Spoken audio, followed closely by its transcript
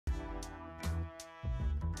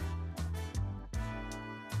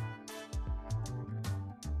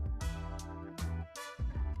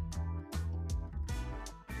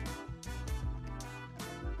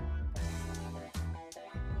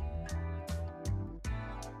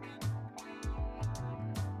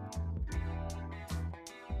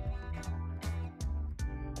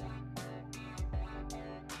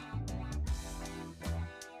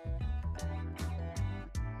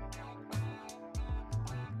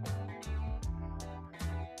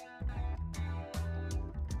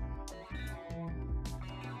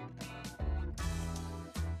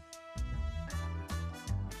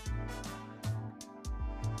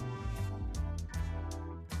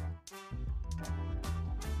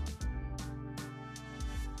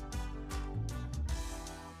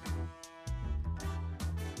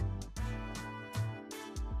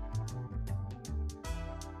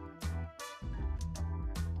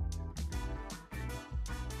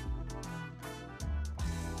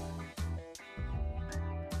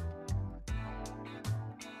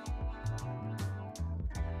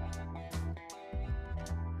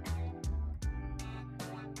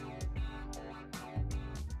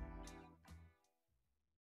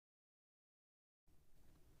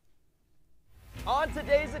On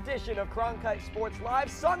today's edition of Cronkite Sports Live,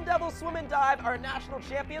 Sun Devils Swim and Dive are national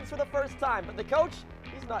champions for the first time, but the coach,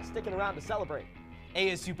 he's not sticking around to celebrate.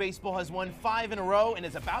 ASU Baseball has won 5 in a row and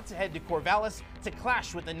is about to head to Corvallis to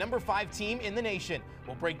clash with the number 5 team in the nation.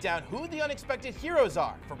 We'll break down who the unexpected heroes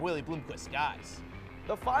are for Willie Bloomquist's guys.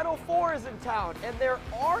 The Final Four is in town, and there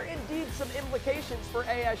are indeed some implications for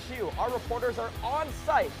ASU. Our reporters are on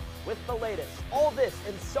site with the latest. All this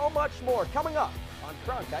and so much more coming up on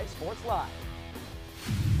Cronkite Sports Live.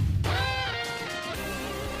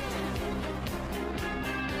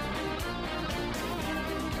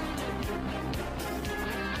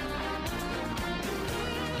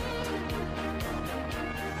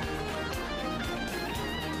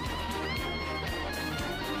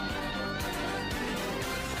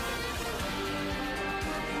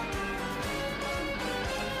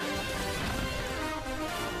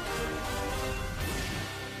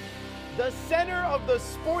 The center of the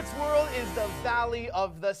sports world is the Valley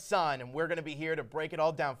of the Sun, and we're going to be here to break it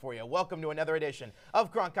all down for you. Welcome to another edition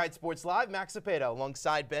of Cronkite Sports Live. Max Cepeda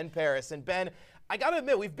alongside Ben Paris. And Ben, I got to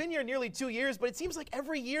admit, we've been here nearly 2 years, but it seems like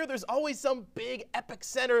every year there's always some big epic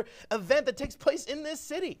center event that takes place in this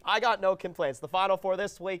city. I got no complaints. The Final Four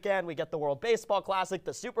this weekend, we get the World Baseball Classic,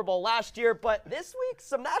 the Super Bowl last year, but this week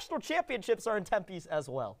some national championships are in Tempe as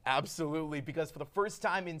well. Absolutely, because for the first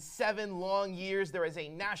time in 7 long years, there is a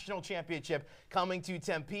national championship coming to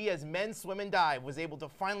Tempe as men's swim and dive was able to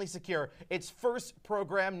finally secure its first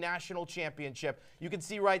program national championship. You can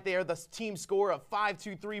see right there the team score of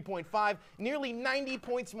 523.5, nearly 90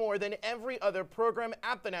 points more than every other program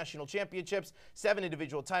at the national championships. 7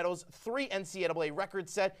 individual titles, 3 NCAA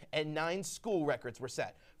records set, and 9 school records were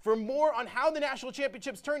set. For more on how the national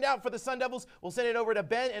championships turned out for the Sun Devils, we'll send it over to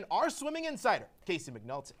Ben and our swimming insider, Casey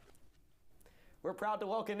McNulty. We're proud to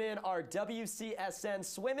welcome in our WCSN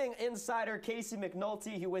swimming insider, Casey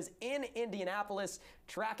McNulty, who was in Indianapolis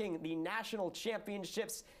tracking the national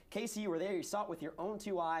championships. Casey, you were there. You saw it with your own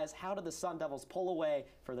 2 eyes. How did the Sun Devils pull away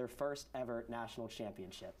for their first ever national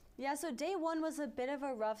championship? Yeah, so day 1 was a bit of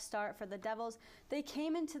a rough start for the Devils. They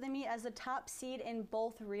came into the meet as a top seed in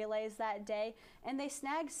both relays that day, and they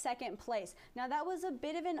snagged 2nd place. Now that was a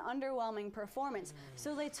bit of an underwhelming performance,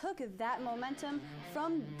 so they took that momentum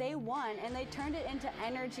from day 1 and they turned it into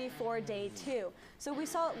energy for day 2. So we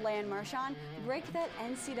saw Leanne Marchand break that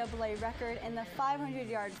NCAA record in the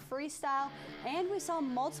 500-yard freestyle, and we saw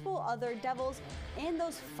multiple other Devils in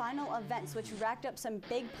those final events, which racked up some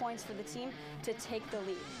big points for the team to take the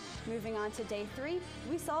lead. Moving on to day 3,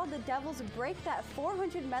 we saw the Devils break that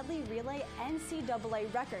 400 medley relay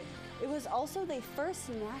NCAA record. It was also the first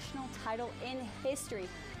national title in history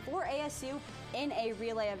for ASU in a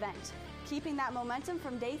relay event. Keeping that momentum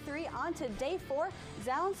from day 3 on to day 4,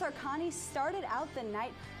 Zalin Sarkani started out the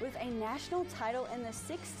night with a national title in the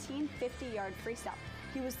 1650-yard freestyle.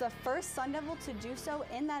 He was the first Sun Devil to do so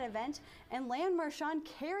in that event, and Leanne Marchand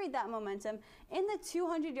carried that momentum in the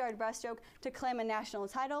 200-yard breaststroke to claim a national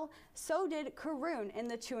title. So did Karoon in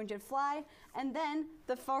the 200 fly, and then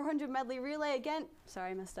the 400 medley relay again.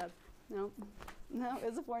 Sorry, I messed up. No, it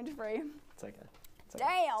was a 400 free. It's okay.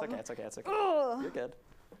 Damn! It's okay. Ugh. You're good.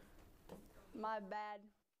 My bad.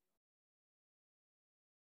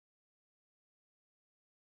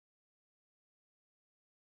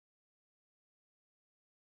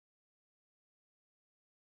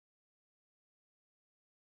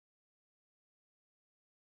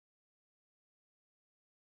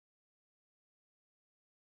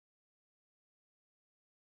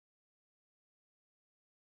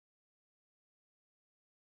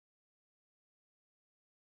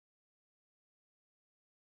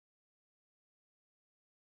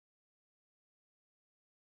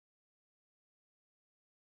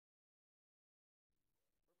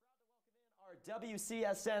 Our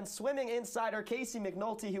WCSN swimming insider, Casey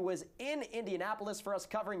McNulty, who was in Indianapolis for us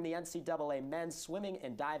covering the NCAA Men's Swimming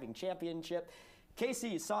and Diving Championship. Casey,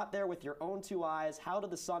 you saw it there with your own 2 eyes. How did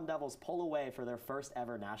the Sun Devils pull away for their first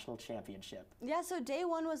ever national championship? Yeah, so day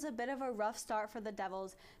 1 was a bit of a rough start for the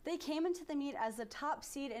Devils. They came into the meet as the top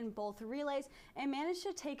seed in both relays and managed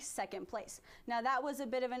to take 2nd place. Now that was a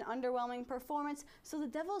bit of an underwhelming performance, so the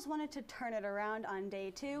Devils wanted to turn it around on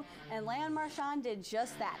day 2, and Leanne Marchand did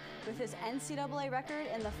just that with his NCAA record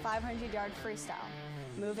in the 500-yard freestyle.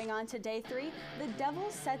 Moving on to day 3, the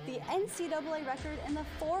Devils set the NCAA record in the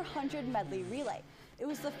 400 medley relay. It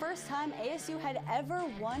was the first time ASU had ever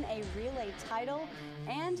won a relay title,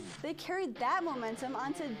 and they carried that momentum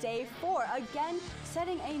onto day 4, again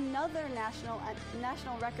setting another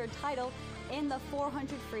national record title in the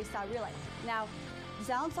 400 freestyle relay. Now,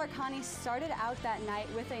 Zalon Sarkani started out that night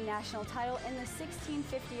with a national title in the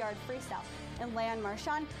 1650-yard freestyle, and Leon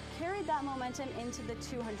Marchand carried that momentum into the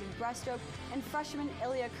 200 breaststroke, and freshman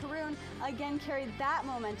Ilya Karun again carried that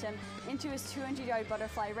momentum into his 200-yard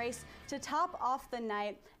butterfly race to top off the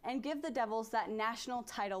night and give the Devils that national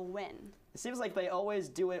title win. It seems like they always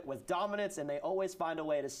do it with dominance, and they always find a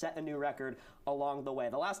way to set a new record along the way.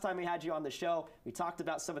 The last time we had you on the show, we talked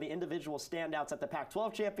about some of the individual standouts at the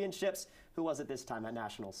Pac-12 championships. Who was it this time at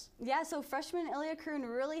Nationals? Yeah, so freshman Ilya Karun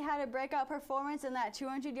really had a breakout performance in that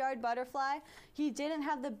 200-yard butterfly. He didn't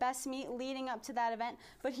have the best meet leading up to that event,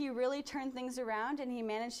 but he really turned things around, and he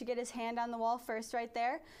managed to get his hand on the wall first right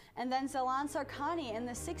there. And then Zalon Sarkani in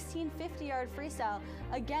the 1650-yard freestyle,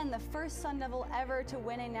 again, the first Sun Devil ever to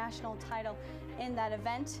win a national title in that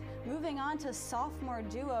event. Moving on to sophomore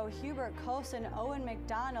duo Hubert Kos and Owen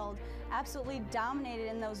McDonald, absolutely dominated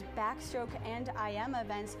in those backstroke and IM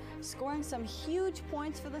events, scoring some huge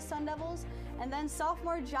points for the Sun Devils. And then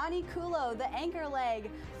sophomore Johnny Kulo, the anchor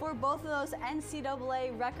leg for both of those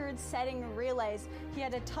NCAA record-setting relays. He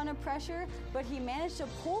had a ton of pressure, but he managed to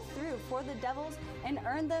pull through for the Devils and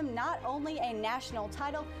earn them not only a national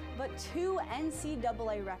title, but 2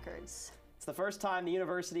 NCAA records. It's the first time the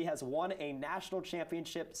university has won a national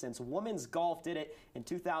championship since women's golf did it in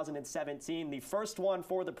 2017. The first one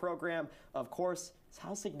for the program, of course.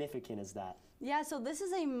 How significant is that? Yeah, so this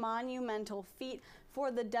is a monumental feat for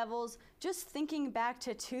the Devils. Just thinking back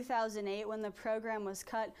to 2008 when the program was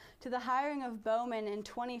cut, to the hiring of Bowman in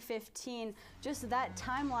 2015, just that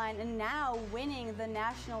timeline, and now winning the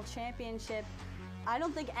national championship. I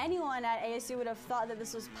don't think anyone at ASU would have thought that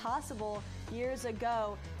this was possible years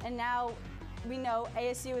ago, and now we know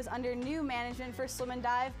ASU is under new management for swim and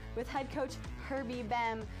dive with head coach Herbie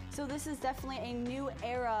Bem. So this is definitely a new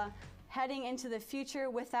era heading into the future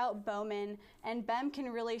without Bowman, and Bem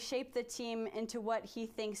can really shape the team into what he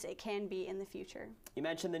thinks it can be in the future. You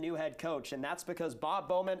mentioned the new head coach, and that's because Bob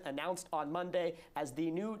Bowman announced on Monday as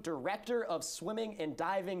the new director of swimming and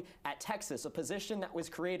diving at Texas, a position that was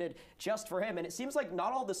created just for him. And it seems like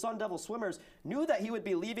not all the Sun Devil swimmers knew that he would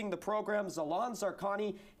be leaving the program. Zalon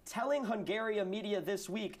Sarkani telling Hungarian media this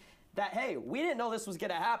week that, hey, we didn't know this was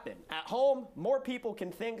going to happen. At home, more people can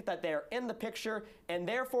think that they're in the picture and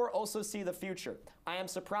therefore also see the future. I am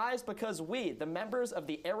surprised because we, the members of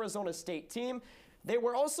the Arizona State team, they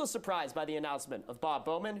were also surprised by the announcement of Bob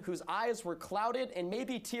Bowman, whose eyes were clouded and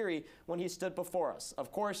maybe teary when he stood before us.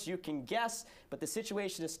 Of course, you can guess, but the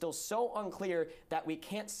situation is still so unclear that we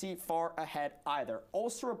can't see far ahead either.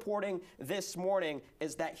 Also reporting this morning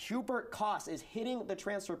is that Hubert Kos is hitting the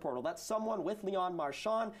transfer portal. That's someone with Leon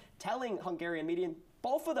Marchand telling Hungarian media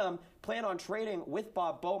both of them plan on trading with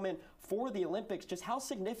Bob Bowman for the Olympics. Just how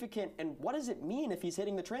significant and what does it mean if he's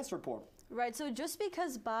hitting the transfer portal? Right, so just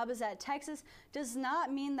because Bob is at Texas does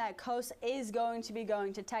not mean that Kos is going to be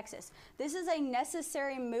going to Texas. This is a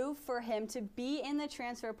necessary move for him to be in the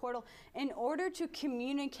transfer portal in order to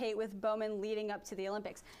communicate with Bowman leading up to the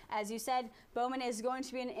Olympics. As you said, Bowman is going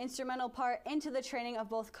to be an instrumental part into the training of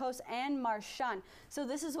both Kos and Marchand. So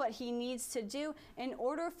this is what he needs to do in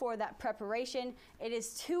order for that preparation. It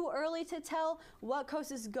is too early to tell what Kos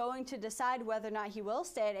is going to decide, whether or not he will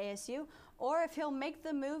stay at ASU or if he'll make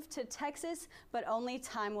the move to Texas, but only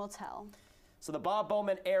time will tell. So the Bob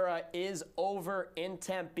Bowman era is over in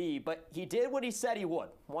Tempe, but he did what he said he would,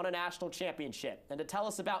 won a national championship. And to tell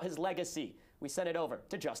us about his legacy, we sent it over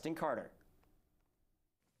to Justin Carter.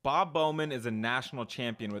 Bob Bowman is a national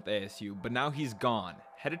champion with ASU, but now he's gone,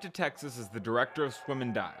 headed to Texas as the director of swim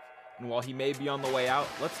and dive. And while he may be on the way out,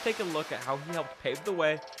 let's take a look at how he helped pave the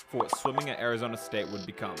way for what swimming at Arizona State would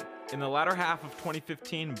become. In the latter half of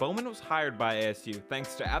 2015, Bowman was hired by ASU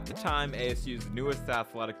thanks to, at the time, ASU's newest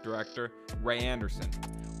athletic director, Ray Anderson.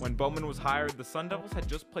 When Bowman was hired, the Sun Devils had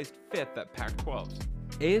just placed 5th at Pac-12s.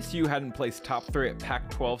 ASU hadn't placed top 3 at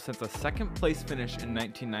Pac-12 since a second-place finish in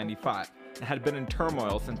 1995, and had been in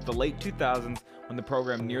turmoil since the late 2000s when the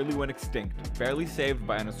program nearly went extinct, barely saved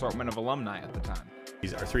by an assortment of alumni at the time.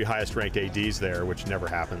 These are 3 highest ranked ADs there, which never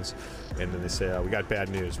happens. And then they say, we got bad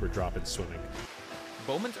news, we're dropping swimming.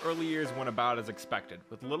 Bowman's early years went about as expected,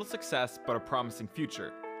 with little success but a promising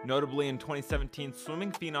future. Notably, in 2017,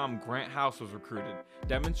 swimming phenom Grant House was recruited,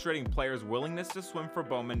 demonstrating players' willingness to swim for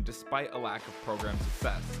Bowman despite a lack of program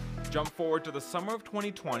success. Jump forward to the summer of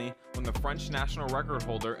 2020 when the French national record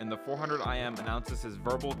holder in the 400 IM announces his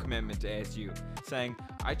verbal commitment to ASU, saying,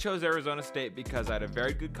 "I chose Arizona State because I had a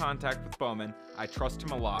very good contact with Bowman, I trust him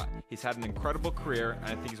a lot, he's had an incredible career, and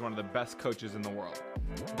I think he's one of the best coaches in the world."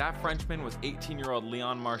 That Frenchman was 18-year-old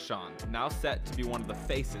Leon Marchand, now set to be one of the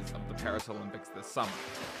faces of the Paris Olympics this summer.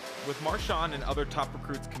 With Marshawn and other top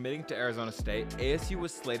recruits committing to Arizona State, ASU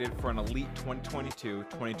was slated for an elite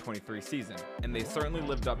 2022-2023 season, and they certainly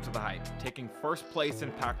lived up to the hype, taking first place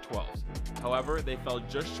in Pac-12s. However, they fell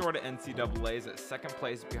just short of NCAA's at second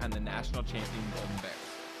place behind the national champion Golden Bears.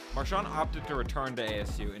 Marshawn opted to return to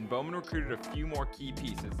ASU, and Bowman recruited a few more key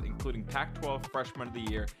pieces, including Pac-12 Freshman of the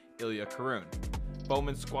Year, Ilya Karun.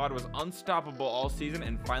 Bowman's squad was unstoppable all season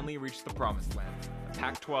and finally reached the promised land, the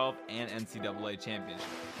Pac-12 and NCAA championship.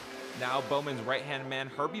 Now, Bowman's right-hand man,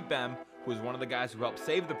 Herbie Bem, who is one of the guys who helped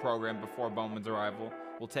save the program before Bowman's arrival,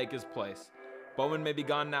 will take his place. Bowman may be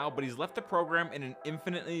gone now, but he's left the program in an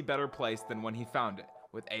infinitely better place than when he found it,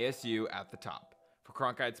 with ASU at the top. For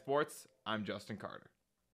Cronkite Sports, I'm Justin Carter.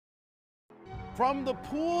 From the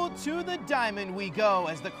pool to the diamond we go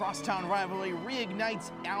as the crosstown rivalry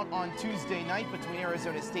reignites out on Tuesday night between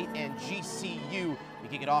Arizona State and GCU. We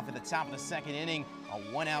kick it off at the top of the second inning. A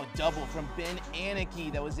one-out double from Ben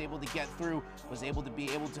Aniki that was able to get through, was able to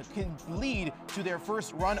lead to their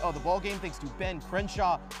first run of the ballgame thanks to Ben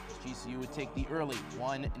Crenshaw. GCU would take the early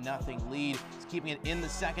 1-0 lead. He's keeping it in the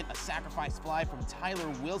second. A sacrifice fly from Tyler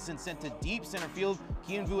Wilson sent to deep center field.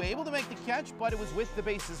 Kian Vu able to make the catch, but it was with the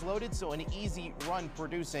bases loaded, so an easy run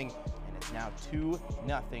producing. It's now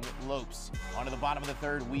 2-0 Lopes. On to the bottom of the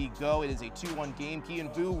third we go. It is a 2-1 game.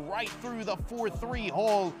 Kian Vu right through the 4-3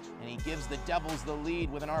 hole, and he gives the Devils the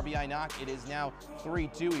lead with an RBI knock. It is now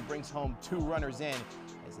 3-2. He brings home 2 runners in.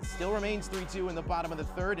 As it still remains 3-2 in the bottom of the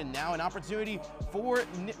third, and now an opportunity for,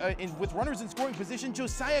 with runners in scoring position,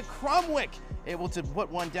 Josiah Crumwick able to put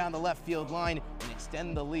one down the left field line and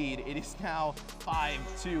extend the lead. It is now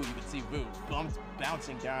 5-2. You can see Vu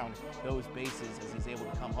bouncing down those bases as he's able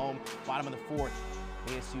to come home. Bottom of the fourth,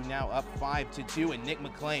 ASU now up 5-2, and Nick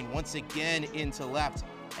McLean once again into left,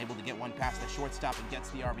 able to get one past the shortstop and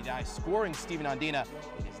gets the RBI, scoring Steven Ondina.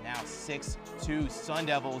 It is now 6-2 Sun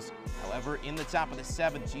Devils. However, in the top of the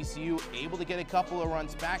seventh, GCU able to get a couple of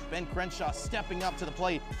runs back. Ben Crenshaw stepping up to the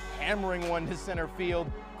plate, hammering one to center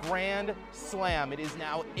field. Grand slam. It is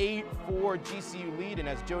now 8-4 GCU lead, and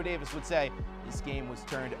as Joe Davis would say, this game was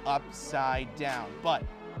turned upside down. But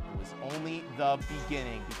it was only the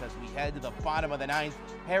beginning, because we head to the bottom of the ninth.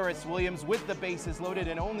 Harris Williams with the bases loaded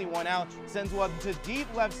and only one out sends one to deep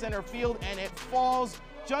left center field, and it falls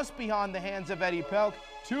just beyond the hands of Eddie Pelk.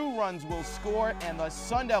 2 runs will score, and the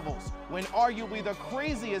Sun Devils win arguably the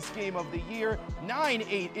craziest game of the year.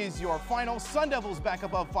 9-8 is your final. Sun Devils back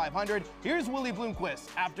above 500. Here's Willie Bloomquist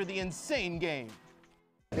after the insane game.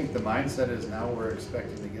 I think the mindset is now we're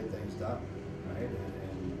expecting to get things done, right?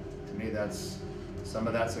 And to me, some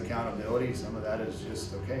of that's accountability. Some of that is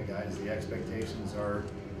just, okay, guys, the expectations are,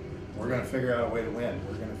 we're going to figure out a way to win.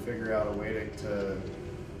 We're going to figure out a way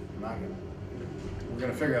we're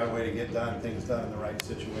going to figure out a way to get things done in the right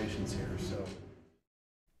situations here. So,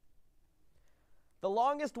 the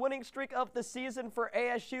longest winning streak of the season for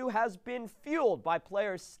ASU has been fueled by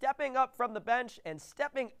players stepping up from the bench and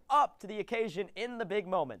stepping up to the occasion in the big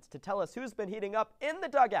moments. To tell us who's been heating up in the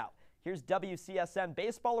dugout, here's WCSN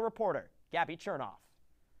baseball reporter Gabby Chernoff.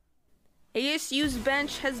 ASU's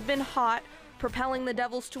bench has been hot, propelling the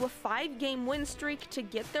Devils to a 5-game win streak to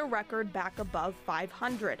get their record back above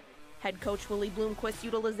 500. Head coach Willie Bloomquist's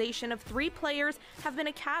utilization of 3 players have been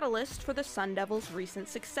a catalyst for the Sun Devils' recent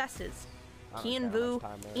successes. Kian Vu,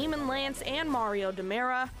 Eamon Lance, and Mario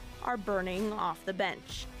DeMera are burning off the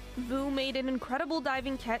bench. Vu made an incredible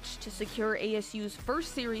diving catch to secure ASU's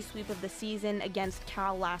first series sweep of the season against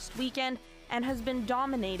Cal last weekend and has been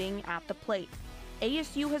dominating at the plate.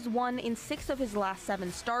 ASU has won in 6 of his last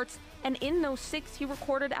 7 starts, and in those 6 he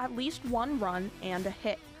recorded at least 1 run and a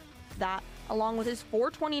hit. That, along with his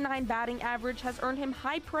 .429 batting average, has earned him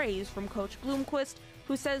high praise from Coach Bloomquist,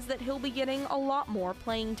 who says that he'll be getting a lot more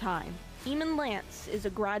playing time. Eamon Lance is a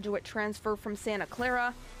graduate transfer from Santa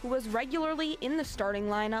Clara who was regularly in the starting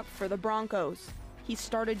lineup for the Broncos. He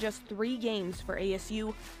started just 3 games for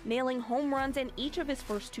ASU, nailing home runs in each of his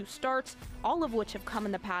first 2 starts, all of which have come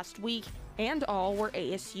in the past week, and all were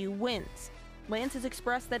ASU wins. Lance has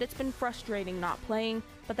expressed that it's been frustrating not playing,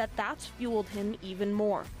 but that's fueled him even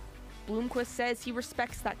more. Bloomquist says he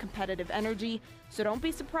respects that competitive energy, so don't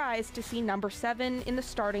be surprised to see number 7 in the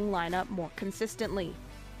starting lineup more consistently.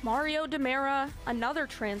 Mario DeMera, another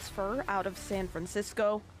transfer out of San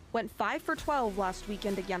Francisco, went 5 for 12 last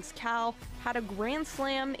weekend against Cal, had a grand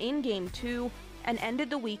slam in Game 2, and ended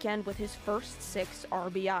the weekend with his first 6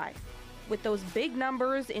 RBI. With those big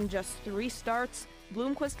numbers in just 3 starts,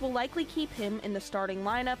 Bloomquist will likely keep him in the starting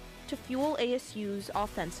lineup to fuel ASU's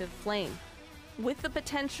offensive flame. With the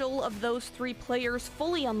potential of those 3 players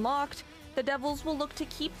fully unlocked, the Devils will look to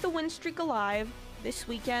keep the win streak alive this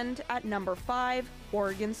weekend at number 5,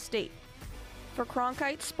 Oregon State. For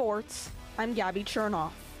Cronkite Sports, I'm Gabby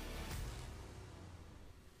Chernoff.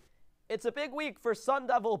 It's a big week for Sun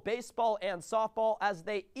Devil baseball and softball as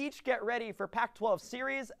they each get ready for Pac-12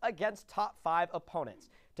 series against top 5 opponents.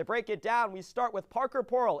 To break it down, we start with Parker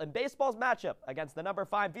Porrell in baseball's matchup against the number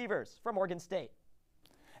 5 Beavers from Oregon State.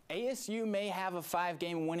 ASU may have a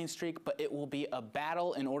 5-game winning streak, but it will be a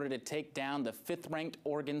battle in order to take down the 5th-ranked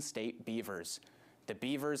Oregon State Beavers. The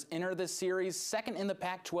Beavers enter the series second in the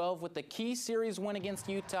Pac-12 with the key series win against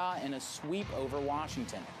Utah and a sweep over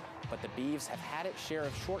Washington. But the Beavs have had its share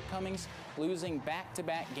of shortcomings, losing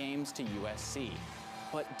back-to-back games to USC.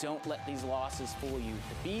 But don't let these losses fool you.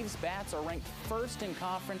 The Beavs' bats are ranked first in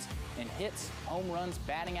conference in hits, home runs,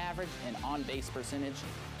 batting average, and on-base percentage,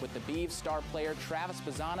 with the Beavs' star player Travis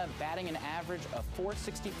Bazzana batting an average of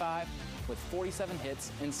 .465 with 47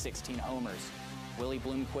 hits and 16 homers. Willie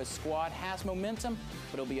Bloomquist's squad has momentum,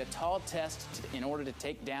 but it'll be a tall test in order to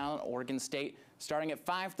take down Oregon State starting at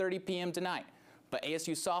 5:30 p.m. tonight. But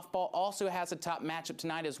ASU softball also has a top matchup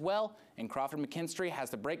tonight as well, and Crawford McKinstry has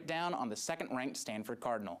the breakdown on the second-ranked Stanford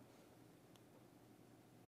Cardinal.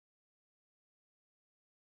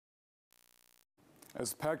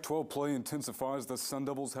 As Pac-12 play intensifies, the Sun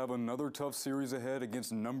Devils have another tough series ahead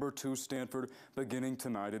against number 2 Stanford beginning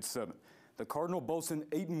tonight at 7. The Cardinal boasts an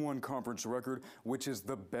 8-1 conference record, which is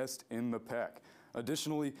the best in the Pac.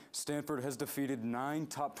 Additionally, Stanford has defeated 9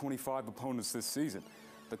 top 25 opponents this season.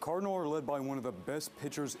 The Cardinal are led by one of the best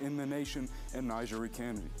pitchers in the nation in Nigeri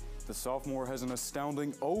Kennedy. The sophomore has an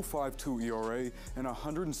astounding 0.52 ERA and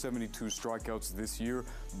 172 strikeouts this year,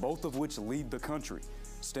 both of which lead the country.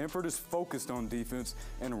 Stanford is focused on defense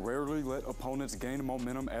and rarely let opponents gain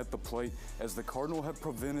momentum at the plate, as the Cardinal have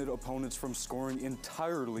prevented opponents from scoring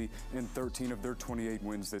entirely in 13 of their 28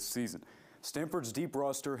 wins this season. Stanford's deep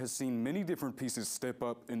roster has seen many different pieces step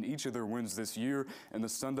up in each of their wins this year, and the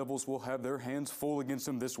Sun Devils will have their hands full against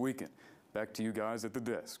them this weekend. Back to you guys at the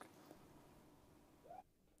desk.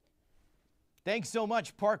 Thanks so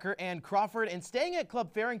much, Parker and Crawford. And staying at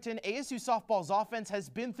Club Farrington, ASU softball's offense has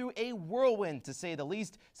been through a whirlwind, to say the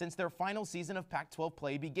least, since their final season of Pac-12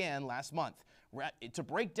 play began last month. To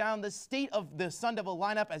break down the state of the Sun Devil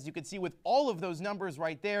lineup, as you can see with all of those numbers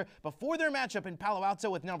right there, before their matchup in Palo Alto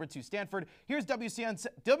with number 2 Stanford, here's WCSN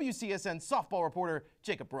softball reporter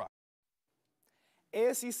Jacob Brook.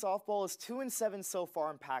 ASU softball is 2-7 so far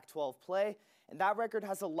in Pac-12 play, and that record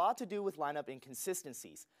has a lot to do with lineup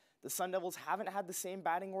inconsistencies. The Sun Devils haven't had the same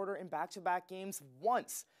batting order in back-to-back games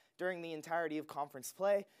once during the entirety of conference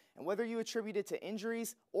play, and whether you attribute it to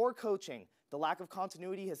injuries or coaching, the lack of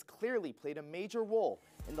continuity has clearly played a major role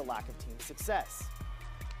in the lack of team success.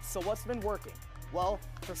 So what's been working? Well,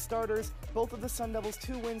 for starters, both of the Sun Devils'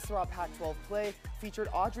 2 wins throughout Pac-12 play featured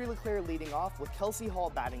Audrey LeClaire leading off with Kelsey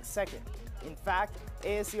Hall batting second. In fact,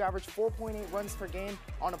 ASU averaged 4.8 runs per game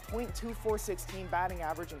on a .246 team batting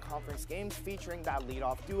average in conference games featuring that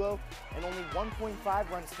leadoff duo, and only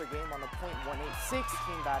 1.5 runs per game on a .186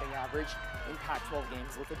 team batting average in Pac-12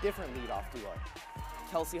 games with a different leadoff duo.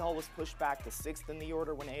 Kelsey Hall was pushed back to 6th in the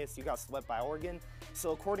order when ASU got swept by Oregon,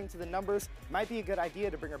 so according to the numbers, it might be a good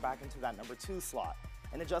idea to bring her back into that number 2 slot.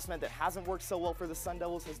 An adjustment that hasn't worked so well for the Sun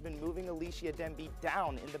Devils has been moving Alicia Denby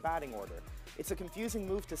down in the batting order. It's a confusing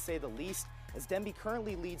move to say the least, as Denby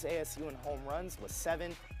currently leads ASU in home runs with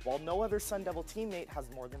 7, while no other Sun Devil teammate has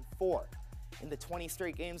more than 4. In the 20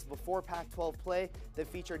 straight games before Pac-12 play that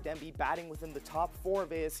featured Denby batting within the top 4 of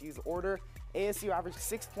ASU's order, ASU averaged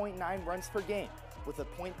 6.9 runs per game, with a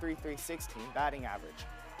 .336 team batting average.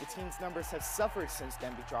 The team's numbers have suffered since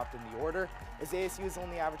Denby dropped in the order, as ASU is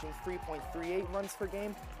only averaging 3.38 runs per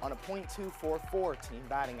game on a .244 team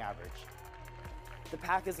batting average. The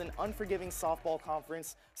Pac is an unforgiving softball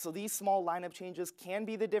conference, so these small lineup changes can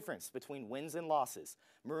be the difference between wins and losses.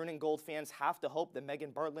 Maroon and Gold fans have to hope that Megan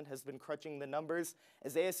Bartlett has been crunching the numbers,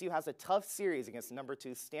 as ASU has a tough series against number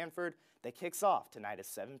 2 Stanford that kicks off tonight at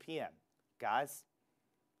 7 p.m. Guys?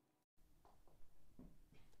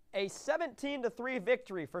 A 17-3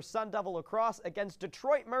 victory for Sun Devil lacrosse against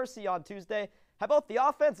Detroit Mercy on Tuesday had both the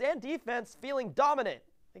offense and defense feeling dominant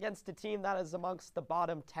against a team that is amongst the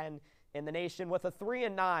bottom 10 in the nation with a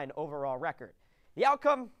 3-9 overall record. The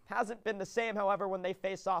outcome hasn't been the same, however, when they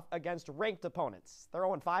face off against ranked opponents. They're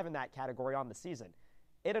 0-5 in that category on the season.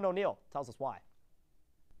 Aiden O'Neill tells us why.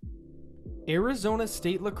 Arizona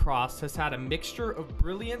State lacrosse has had a mixture of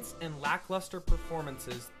brilliance and lackluster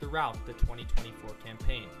performances throughout the 2024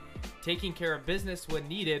 campaign, taking care of business when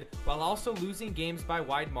needed while also losing games by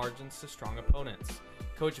wide margins to strong opponents.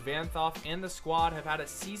 Coach Vanthoff and the squad have had a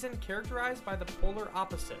season characterized by the polar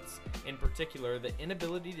opposites, in particular the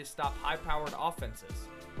inability to stop high-powered offenses.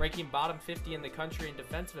 Ranking bottom 50 in the country in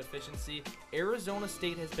defensive efficiency, Arizona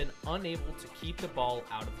State has been unable to keep the ball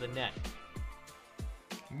out of the net.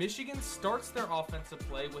 Michigan starts their offensive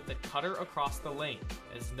play with a cutter across the lane,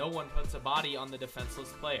 as no one puts a body on the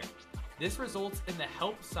defenseless player. This results in the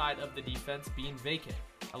help side of the defense being vacant,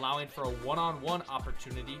 allowing for a one-on-one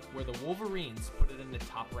opportunity where the Wolverines put it in the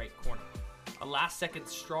top right corner. A last-second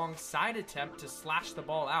strong side attempt to slash the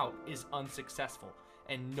ball out is unsuccessful,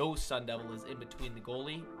 and no Sun Devil is in between the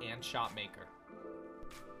goalie and shot maker.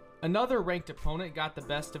 Another ranked opponent got the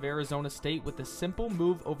best of Arizona State with a simple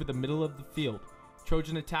move over the middle of the field.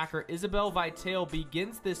 Trojan attacker Isabel Vitale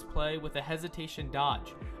begins this play with a hesitation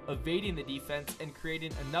dodge, evading the defense and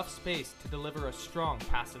creating enough space to deliver a strong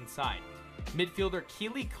pass inside. Midfielder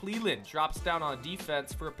Keely Cleland drops down on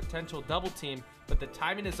defense for a potential double team, but the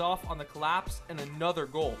timing is off on the collapse and another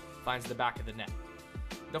goal finds the back of the net.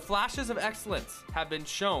 The flashes of excellence have been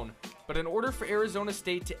shown, but in order for Arizona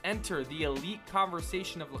State to enter the elite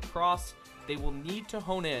conversation of lacrosse, they will need to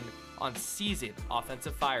hone in on seizing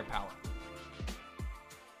offensive firepower.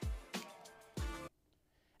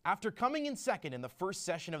 After coming in second in the first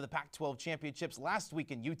session of the Pac-12 championships last week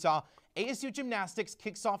in Utah, ASU Gymnastics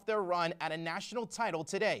kicks off their run at a national title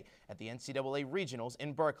today at the NCAA Regionals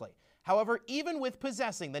in Berkeley. However, even with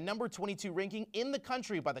possessing the number 22 ranking in the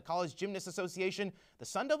country by the College Gymnasts Association, the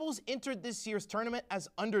Sun Devils entered this year's tournament as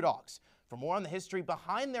underdogs. For more on the history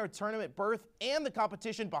behind their tournament berth and the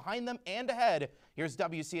competition behind them and ahead, here's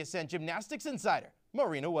WCSN Gymnastics insider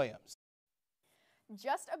Marina Williams.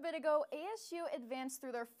 Just a bit ago, ASU advanced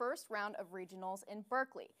through their first round of regionals in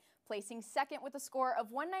Berkeley, placing second with a score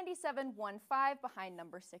of 197-15 behind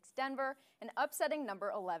number 6 Denver and upsetting number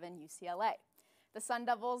 11 UCLA. The Sun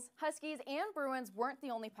Devils, Huskies, and Bruins weren't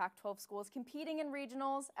the only Pac-12 schools competing in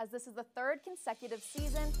regionals, as this is the third consecutive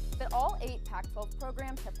season that all 8 Pac-12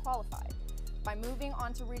 programs have qualified. By moving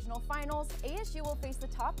on to regional finals, ASU will face the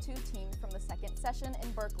top 2 teams from the second session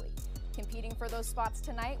in Berkeley. Competing for those spots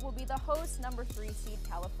tonight will be the host number 3 seed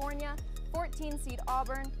California, 14 seed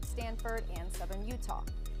Auburn, Stanford, and Southern Utah.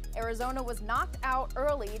 Arizona was knocked out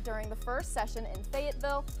early during the first session in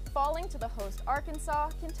Fayetteville, falling to the host Arkansas,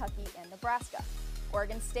 Kentucky, and Nebraska.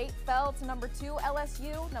 Oregon State fell to number 2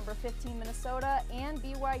 LSU, number 15 Minnesota, and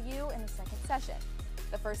BYU in the second session.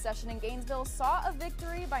 The first session in Gainesville saw a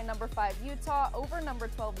victory by number 5 Utah over number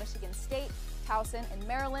 12 Michigan State, Towson, and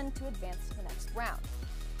Maryland to advance to the next round.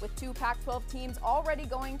 With 2 Pac-12 teams already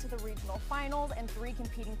going to the regional finals and 3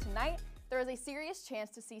 competing tonight, there is a serious chance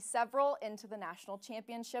to see several into the national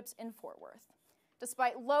championships in Fort Worth.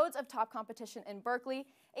 Despite loads of top competition in Berkeley,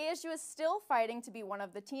 ASU is still fighting to be one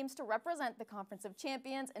of the teams to represent the Conference of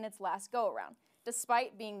Champions in its last go-around,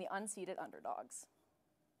 despite being the unseeded underdogs.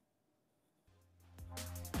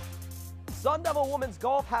 Sun Devil Women's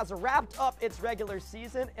Golf has wrapped up its regular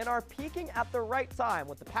season and are peaking at the right time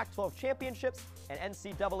with the Pac-12 championships and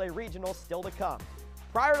NCAA regionals still to come.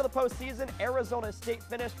 Prior to the postseason, Arizona State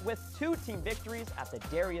finished with 2 team victories at the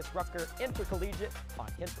Darius Rucker Intercollegiate on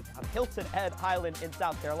Hilton Head Island in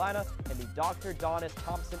South Carolina and the Dr. Donis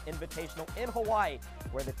Thompson Invitational in Hawaii,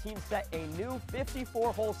 where the team set a new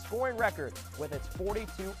 54-hole scoring record with its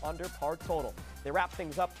 42 under par total. They wrap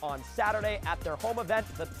things up on Saturday at their home event,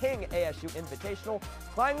 the Ping ASU Invitational,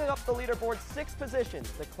 climbing up the leaderboard 6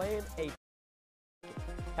 positions to claim a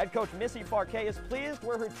Head coach Missy Farquet is pleased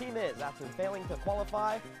where her team is after failing to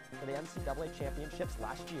qualify for the NCAA championships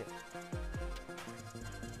last year.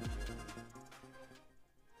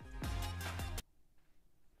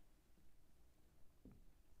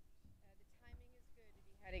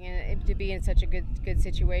 To be in such a good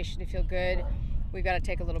situation, to feel good, we've got to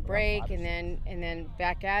take a little break and then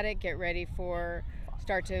back at it. Get ready for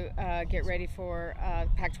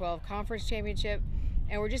Pac-12 conference championship,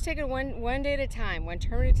 and we're just taking one day at a time, one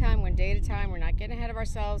tournament at a time, one day at a time. We're not getting ahead of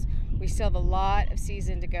ourselves. We still have a lot of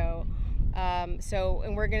season to go, and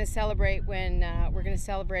we're going to celebrate when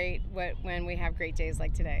we have great days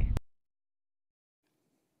like today.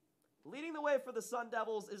 Leading the way for the Sun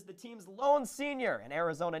Devils is the team's lone senior, an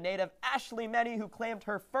Arizona native, Ashley Menny, who claimed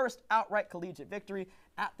her first outright collegiate victory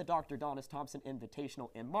at the Dr. Donis Thompson Invitational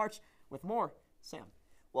in March. With more, Sam.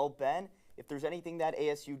 Well, Ben, if there's anything that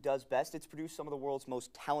ASU does best, it's produce some of the world's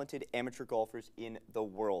most talented amateur golfers in the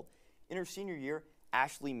world. In her senior year,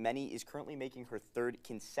 Ashley Menny is currently making her 3rd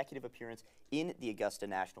consecutive appearance in the Augusta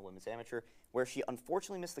National Women's Amateur, where she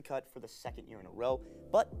unfortunately missed the cut for the 2nd year in a row,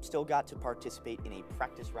 but still got to participate in a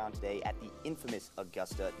practice round today at the infamous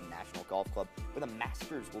Augusta National Golf Club, where the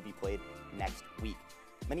Masters will be played next week.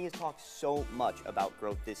 Many has talked so much about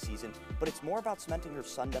growth this season, but it's more about cementing her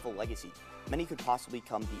Sun Devil legacy. Many could possibly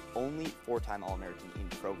become the only four-time All-American in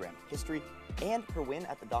program history, and her win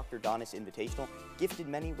at the Dr. Donis Invitational gifted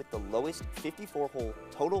many with the lowest 54-hole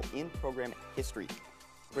total in program history,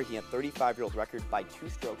 breaking a 35-year-old record by 2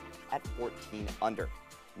 strokes at 14 under.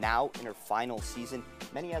 Now, in her final season,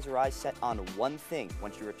 Many has her eyes set on one thing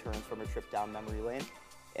when she returns from her trip down memory lane,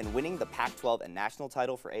 and winning the Pac-12 and national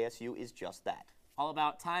title for ASU is just that. All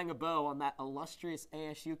about tying a bow on that illustrious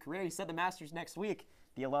ASU career. He said the Masters next week.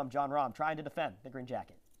 The alum John Rahm trying to defend the green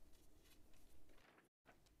jacket.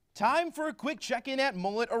 Time for a quick check-in at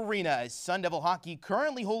Mullet Arena, as Sun Devil hockey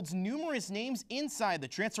currently holds numerous names inside the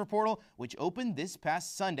transfer portal, which opened this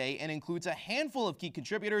past Sunday and includes a handful of key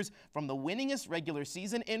contributors from the winningest regular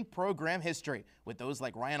season in program history, with those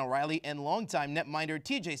like Ryan O'Reilly and longtime netminder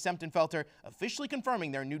TJ Semptenfelter officially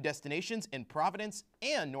confirming their new destinations in Providence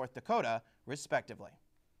and North Dakota, respectively.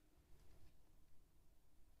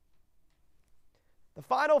 The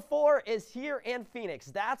Final Four is here in Phoenix.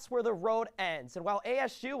 That's where the road ends. And while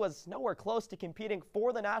ASU was nowhere close to competing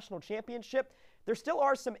for the national championship, there still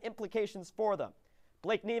are some implications for them.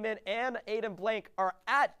 Blake Neiman and Aiden Blank are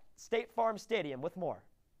at State Farm Stadium with more.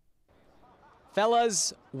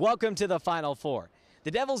 Fellas, welcome to the Final Four.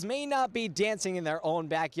 The Devils may not be dancing in their own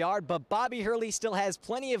backyard, but Bobby Hurley still has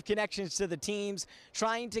plenty of connections to the teams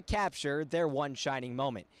trying to capture their one shining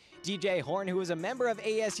moment. DJ Horn, who was a member of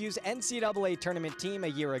ASU's NCAA tournament team a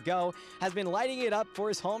year ago, has been lighting it up for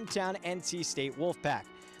his hometown NC State Wolfpack.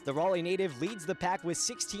 The Raleigh native leads the pack with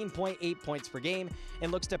 16.8 points per game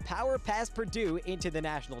and looks to power past Purdue into the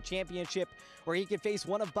national championship, where he could face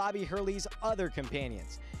one of Bobby Hurley's other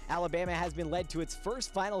companions. Alabama has been led to its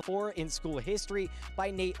first Final Four in school history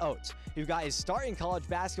by Nate Oates, who got his start in college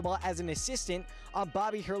basketball as an assistant on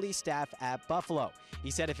Bobby Hurley's staff at Buffalo.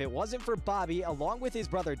 He said if it wasn't for Bobby, along with his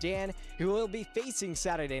brother Dan, who will be facing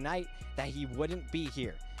Saturday night, that he wouldn't be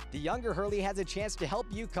here. The younger Hurley has a chance to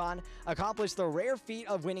help UConn accomplish the rare feat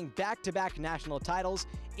of winning back-to-back national titles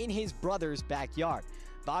in his brother's backyard.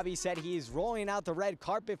 Bobby said he is rolling out the red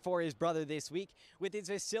carpet for his brother this week with his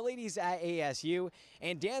facilities at ASU,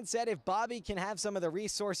 and Dan said if Bobby can have some of the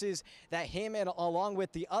resources that him and along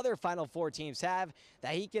with the other Final Four teams have,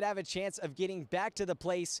 that he could have a chance of getting back to the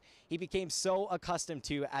place he became so accustomed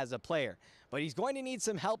to as a player. But he's going to need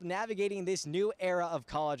some help navigating this new era of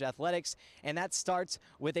college athletics, and that starts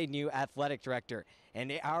with a new athletic director.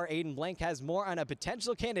 And our Aiden Blank has more on a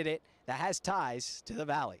potential candidate that has ties to the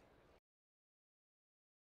Valley.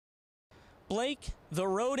 Blake, the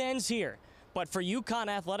road ends here. But for UConn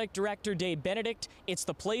Athletic Director Dave Benedict, it's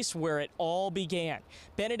the place where it all began.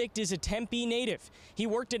 Benedict is a Tempe native. He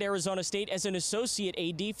worked at Arizona State as an associate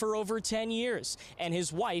AD for over 10 years, and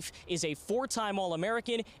his wife is a 4-time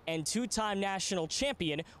All-American and 2-time national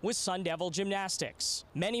champion with Sun Devil Gymnastics.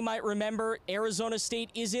 Many might remember Arizona State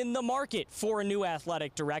is in the market for a new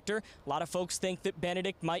athletic director. A lot of folks think that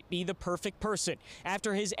Benedict might be the perfect person.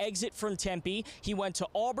 After his exit from Tempe, he went to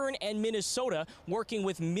Auburn and Minnesota, working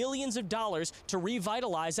with millions of dollars to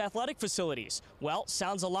revitalize athletic facilities. Well,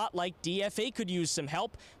 sounds a lot like DFA could use some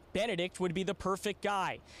help. Benedict would be the perfect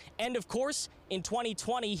guy. And of course, in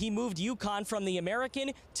 2020, he moved UConn from the American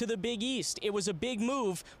to the Big East. It was a big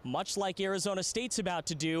move, much like Arizona State's about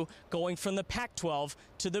to do, going from the Pac-12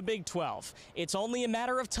 to the Big 12. It's only a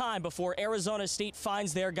matter of time before Arizona State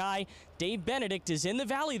finds their guy. Dave Benedict is in the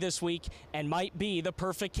Valley this week and might be the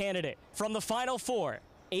perfect candidate. From the Final Four,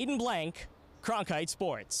 Aiden Blank, Cronkite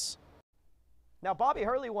Sports. Now, Bobby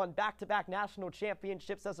Hurley won back-to-back national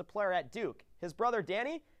championships as a player at Duke. His brother,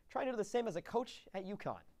 Danny, trying to do the same as a coach at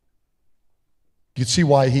UConn. You could see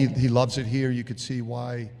why he loves it here. You could see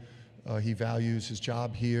why he values his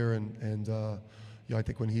job here. And you know, I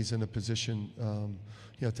think when he's in a position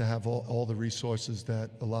you know, to have all the resources that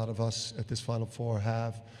a lot of us at this Final Four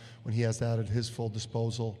have, when he has that at his full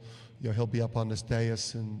disposal, you know, he'll be up on this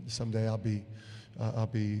dais, and someday I'll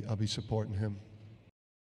be supporting him.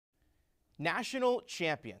 National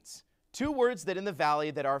champions. 2 words that in the Valley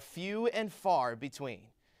that are few and far between.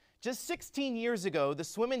 Just 16 years ago, the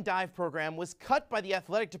swim and dive program was cut by the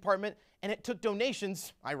athletic department, and it took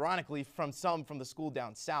donations, ironically from some from the school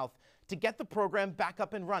down south, to get the program back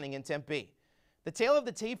up and running in Tempe. The tale of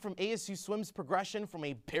the tape from ASU Swim's progression from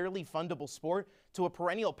a barely fundable sport to a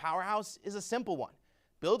perennial powerhouse is a simple one.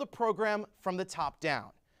 Build a program from the top down.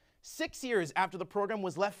 6 years after the program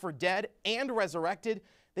was left for dead and resurrected,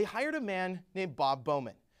 they hired a man named Bob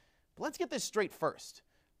Bowman. But let's get this straight first.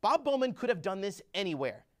 Bob Bowman could have done this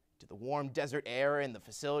anywhere. Did the warm desert air and the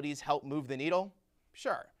facilities help move the needle?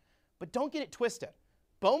 Sure, but don't get it twisted.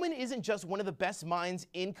 Bowman isn't just one of the best minds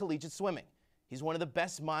in collegiate swimming. He's one of the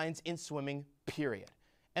best minds in swimming, period.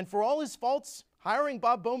 And for all his faults, hiring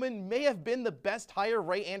Bob Bowman may have been the best hire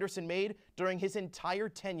Ray Anderson made during his entire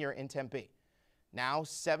tenure in Tempe. Now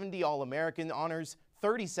 70 All-American honors,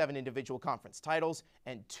 37 individual conference titles,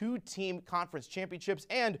 and 2 team conference championships,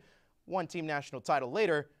 and 1 team national title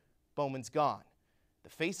later, Bowman's gone. The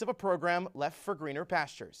face of a program left for greener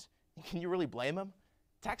pastures. Can you really blame him?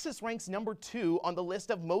 Texas ranks number 2 on the list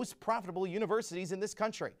of most profitable universities in this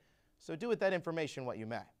country. So do with that information what you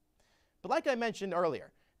may. But like I mentioned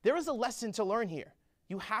earlier, there is a lesson to learn here.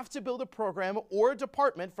 You have to build a program or a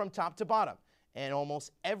department from top to bottom. And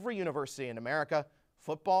almost every university in America,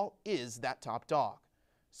 football is that top dog.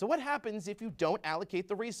 So what happens if you don't allocate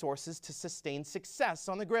the resources to sustain success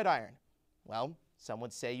on the gridiron? Well, some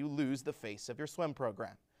would say you lose the face of your swim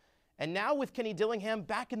program. And now with Kenny Dillingham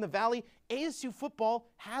back in the Valley, ASU football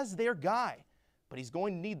has their guy. But he's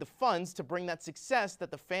going to need the funds to bring that success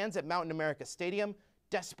that the fans at Mountain America Stadium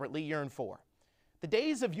desperately yearn for. The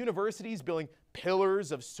days of universities building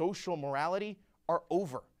pillars of social morality are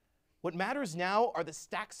over. What matters now are the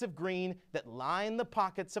stacks of green that line the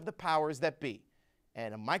pockets of the powers that be.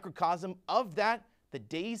 And a microcosm of that, the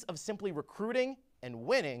days of simply recruiting and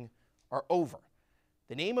winning are over.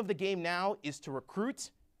 The name of the game now is to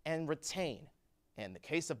recruit and retain. And in the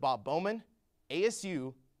case of Bob Bowman,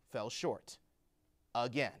 ASU fell short.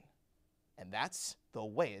 Again. And that's the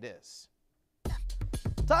way it is.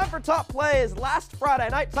 Time for top plays. Last Friday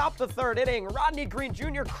night, top the 3rd inning. Rodney Green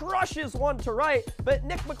Jr. crushes one to right, but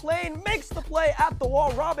Nick McLean makes the play at the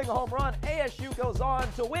wall, robbing a home run. ASU goes on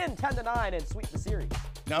to win 10-9 and sweep the series.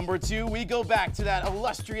 Number 2, we go back to that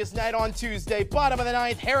illustrious night on Tuesday. Bottom of the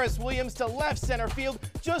 9th, Harris Williams to left center field,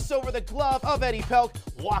 just over the glove of Eddie Pelk,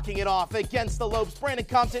 walking it off against the Lopes. Brandon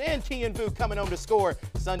Compton and Kian Vu coming home to score.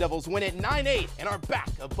 Sun Devils win it 9-8 and are back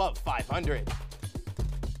above 500.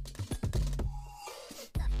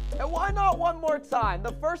 And why not one more time?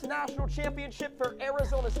 The first national championship for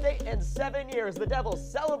Arizona State in 7 years. The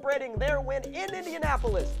Devils celebrating their win in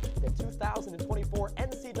Indianapolis. The 2024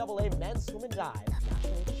 NCAA Men's Swim and Dive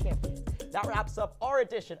National Champions. That wraps up our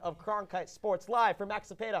edition of Cronkite Sports Live. For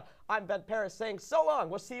Max Cepeda, I'm Ben Paris saying so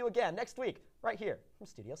long. We'll see you again next week right here from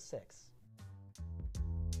Studio 6.